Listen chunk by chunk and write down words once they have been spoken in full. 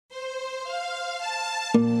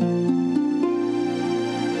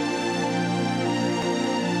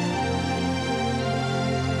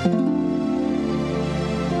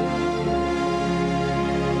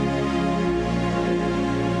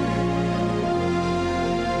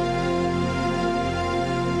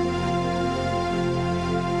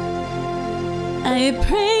I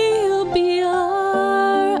pray you'll be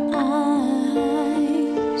our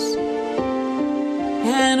eyes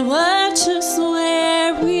and watch us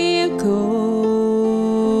where we go,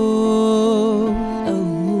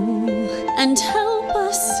 and help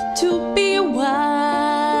us to be wise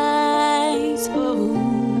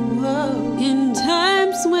in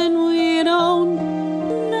times when we don't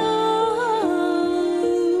know.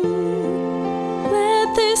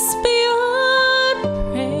 Let this be our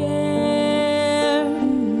prayer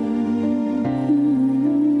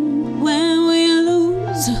when we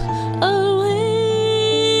lose our way.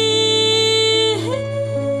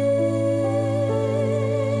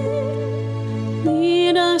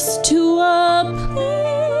 Lead us to a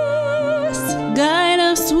place, guide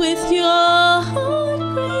us with your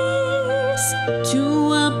grace,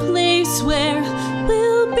 to a place where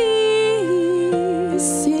we'll be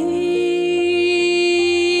safe.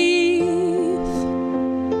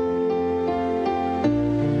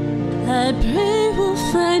 I pray we'll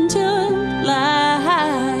find your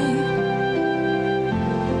light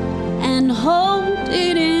and hold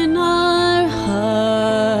it in our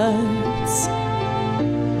hearts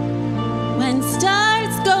when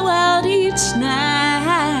stars go out each night.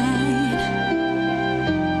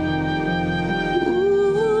 Ooh,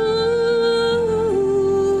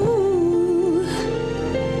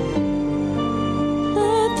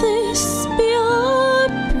 let this be our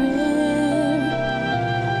prayer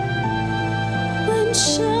when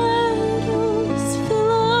shadows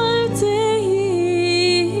fill our day.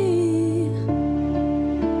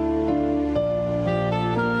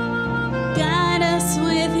 Guide us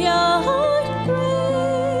with your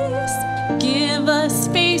grace, give us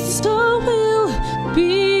space so we'll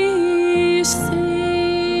be safe.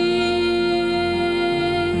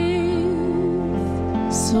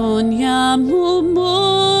 Sogniamo un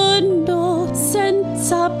mondo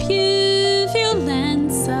senza più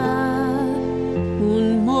violenza,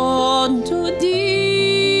 un mondo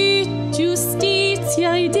di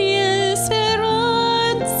giustizia e di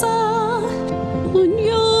speranza.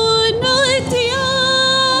 Ognuno dia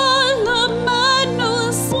la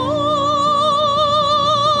mano suo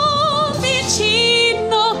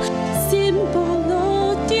vicino,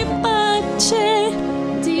 simbolo di pace,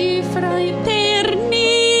 di fraternità.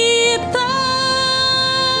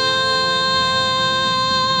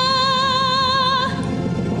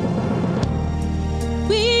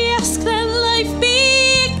 We ask that life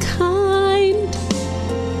be kind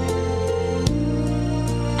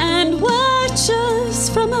and watch us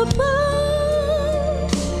from above.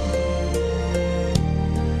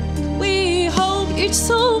 We hope each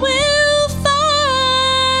soul will